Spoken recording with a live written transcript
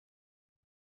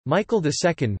Michael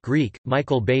II Greek,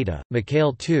 Michael Beta,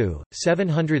 Mikhail II,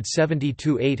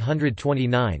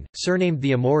 770–829, surnamed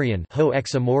the Amorian Ho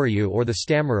ex Amoriu or the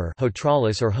Stammerer Ho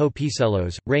Tralus or Ho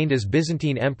Piselos, reigned as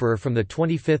Byzantine emperor from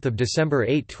 25 December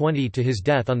 820 to his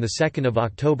death on 2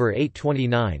 October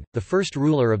 829, the first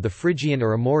ruler of the Phrygian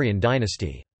or Amorian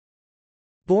dynasty.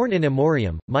 Born in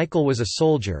Amorium, Michael was a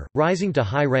soldier, rising to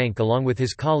high rank along with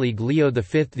his colleague Leo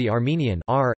V the Armenian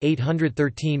r.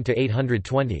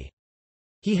 813–820.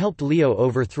 He helped Leo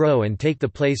overthrow and take the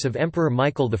place of Emperor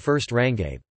Michael I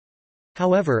Rangabe.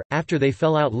 However, after they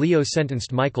fell out, Leo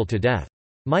sentenced Michael to death.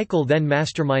 Michael then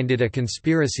masterminded a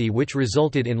conspiracy which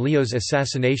resulted in Leo's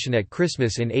assassination at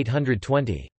Christmas in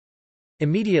 820.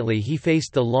 Immediately he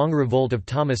faced the long revolt of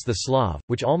Thomas the Slav,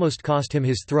 which almost cost him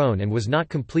his throne and was not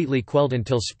completely quelled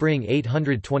until spring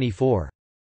 824.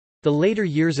 The later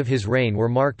years of his reign were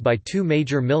marked by two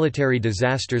major military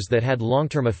disasters that had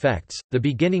long-term effects, the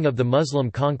beginning of the Muslim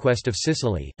conquest of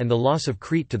Sicily, and the loss of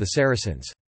Crete to the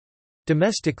Saracens.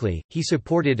 Domestically, he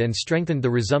supported and strengthened the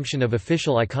resumption of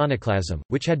official iconoclasm,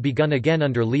 which had begun again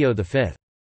under Leo V.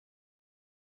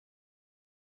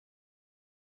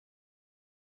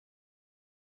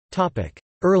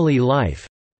 Early life.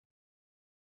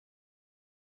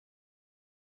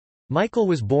 Michael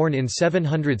was born in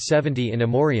 770 in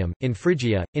Amorium, in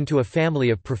Phrygia, into a family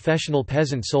of professional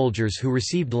peasant soldiers who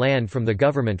received land from the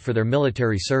government for their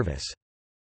military service.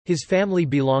 His family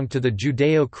belonged to the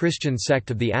Judeo-Christian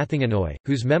sect of the Athinganoi,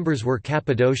 whose members were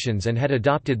Cappadocians and had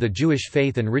adopted the Jewish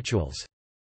faith and rituals.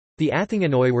 The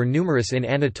Athinganoi were numerous in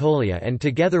Anatolia and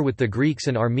together with the Greeks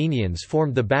and Armenians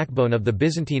formed the backbone of the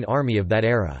Byzantine army of that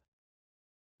era.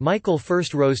 Michael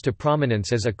first rose to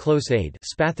prominence as a close aide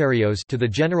to the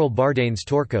general Bardanes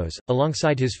Torkos,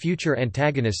 alongside his future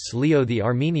antagonists Leo the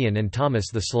Armenian and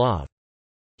Thomas the Slav.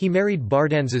 He married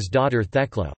Bardanes' daughter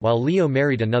Thekla, while Leo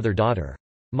married another daughter.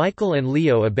 Michael and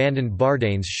Leo abandoned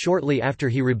Bardanes shortly after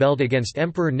he rebelled against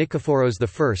Emperor Nikephoros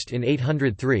I in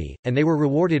 803, and they were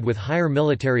rewarded with higher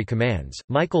military commands.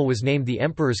 Michael was named the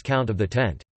Emperor's Count of the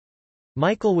Tent.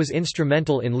 Michael was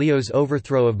instrumental in Leo's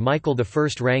overthrow of Michael I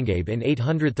Rangabe in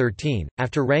 813,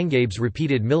 after Rangabe's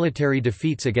repeated military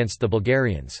defeats against the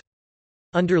Bulgarians.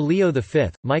 Under Leo V,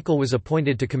 Michael was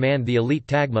appointed to command the elite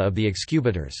tagma of the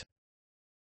excubators.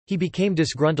 He became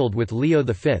disgruntled with Leo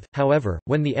V, however,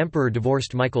 when the emperor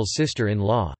divorced Michael's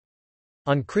sister-in-law.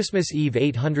 On Christmas Eve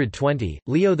 820,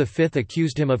 Leo V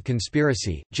accused him of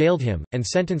conspiracy, jailed him, and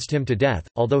sentenced him to death,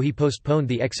 although he postponed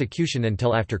the execution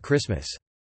until after Christmas.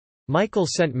 Michael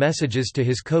sent messages to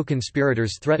his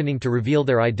co-conspirators threatening to reveal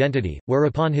their identity,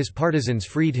 whereupon his partisans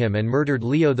freed him and murdered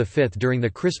Leo V during the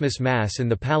Christmas Mass in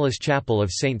the palace chapel of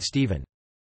St. Stephen.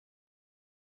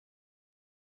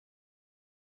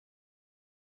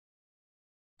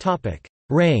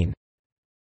 Reign.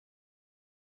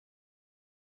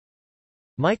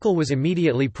 Michael was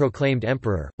immediately proclaimed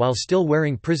emperor, while still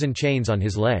wearing prison chains on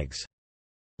his legs.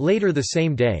 Later the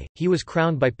same day, he was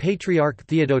crowned by Patriarch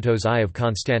Theodotos I of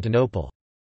Constantinople.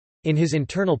 In his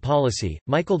internal policy,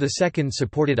 Michael II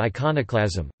supported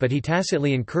iconoclasm, but he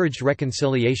tacitly encouraged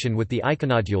reconciliation with the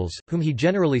iconodules, whom he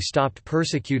generally stopped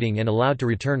persecuting and allowed to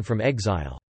return from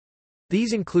exile.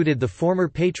 These included the former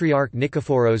Patriarch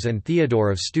Nikephoros and Theodore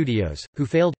of Studios, who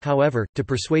failed, however, to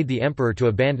persuade the emperor to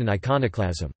abandon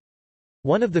iconoclasm.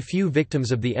 One of the few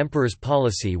victims of the emperor's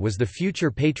policy was the future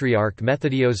Patriarch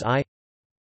Methodios I.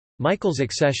 Michael's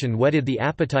accession whetted the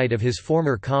appetite of his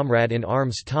former comrade in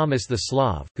arms Thomas the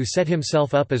Slav, who set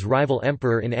himself up as rival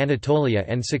emperor in Anatolia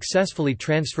and successfully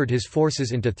transferred his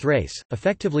forces into Thrace,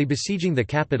 effectively besieging the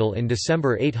capital in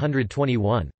December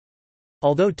 821.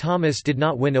 Although Thomas did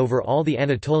not win over all the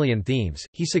Anatolian themes,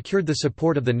 he secured the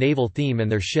support of the naval theme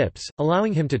and their ships,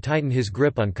 allowing him to tighten his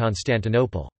grip on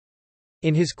Constantinople.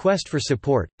 In his quest for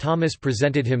support, Thomas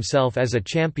presented himself as a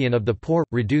champion of the poor,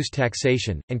 reduced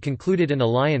taxation, and concluded an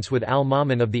alliance with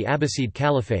al-Ma'mun of the Abbasid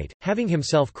Caliphate, having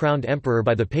himself crowned emperor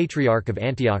by the Patriarch of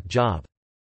Antioch Job.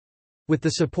 With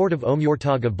the support of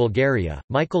Omurtag of Bulgaria,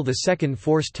 Michael II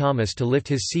forced Thomas to lift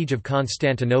his siege of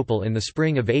Constantinople in the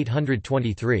spring of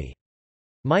 823.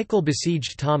 Michael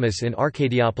besieged Thomas in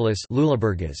Arcadiopolis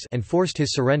and forced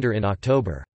his surrender in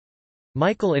October.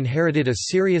 Michael inherited a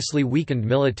seriously weakened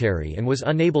military and was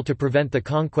unable to prevent the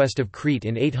conquest of Crete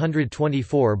in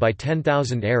 824 by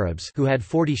 10,000 Arabs who had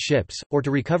 40 ships, or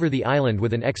to recover the island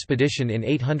with an expedition in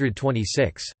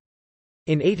 826.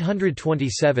 In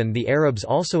 827 the Arabs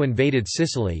also invaded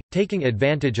Sicily, taking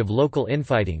advantage of local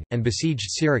infighting, and besieged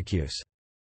Syracuse.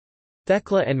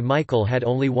 Thekla and Michael had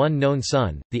only one known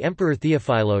son, the Emperor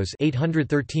Theophilos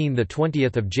 813 the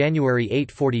 20th of January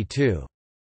 842.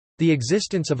 The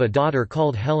existence of a daughter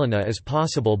called Helena is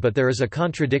possible, but there is a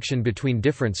contradiction between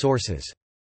different sources.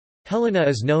 Helena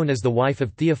is known as the wife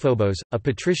of Theophobos, a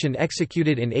patrician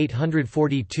executed in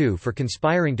 842 for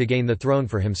conspiring to gain the throne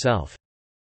for himself.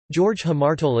 George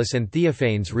Hamartolis and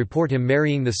Theophanes report him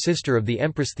marrying the sister of the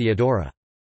Empress Theodora.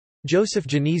 Joseph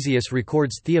Genesius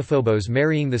records Theophobos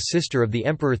marrying the sister of the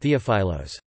Emperor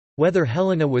Theophilos. Whether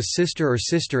Helena was sister or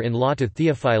sister-in-law to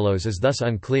Theophilos is thus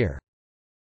unclear.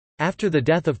 After the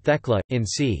death of Thecla, in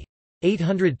c.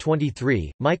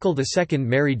 823, Michael II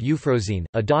married Euphrosyne,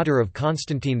 a daughter of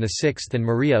Constantine VI and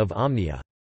Maria of Omnia.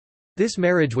 This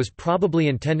marriage was probably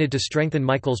intended to strengthen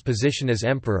Michael's position as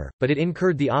emperor, but it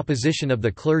incurred the opposition of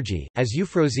the clergy, as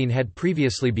Euphrosyne had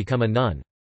previously become a nun.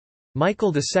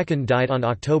 Michael II died on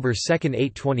October 2,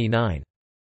 829.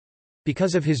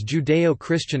 Because of his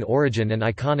Judeo-Christian origin and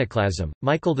iconoclasm,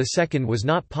 Michael II was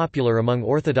not popular among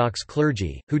Orthodox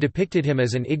clergy, who depicted him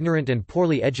as an ignorant and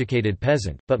poorly educated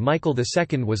peasant, but Michael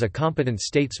II was a competent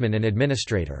statesman and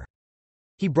administrator.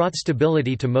 He brought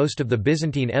stability to most of the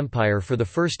Byzantine Empire for the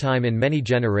first time in many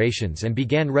generations and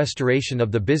began restoration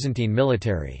of the Byzantine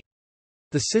military.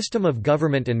 The system of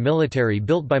government and military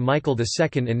built by Michael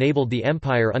II enabled the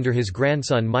empire under his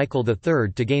grandson Michael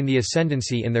III to gain the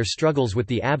ascendancy in their struggles with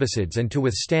the Abbasids and to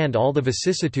withstand all the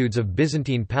vicissitudes of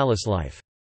Byzantine palace life.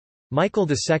 Michael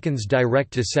II's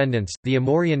direct descendants, the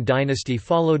Amorian dynasty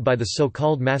followed by the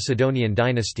so-called Macedonian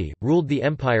dynasty, ruled the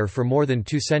empire for more than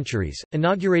 2 centuries,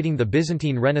 inaugurating the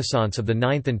Byzantine Renaissance of the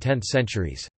 9th and 10th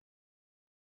centuries.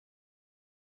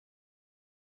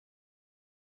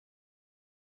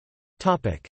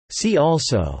 See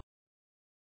also: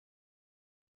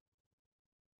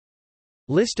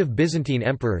 List of Byzantine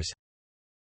emperors.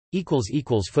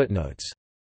 Footnotes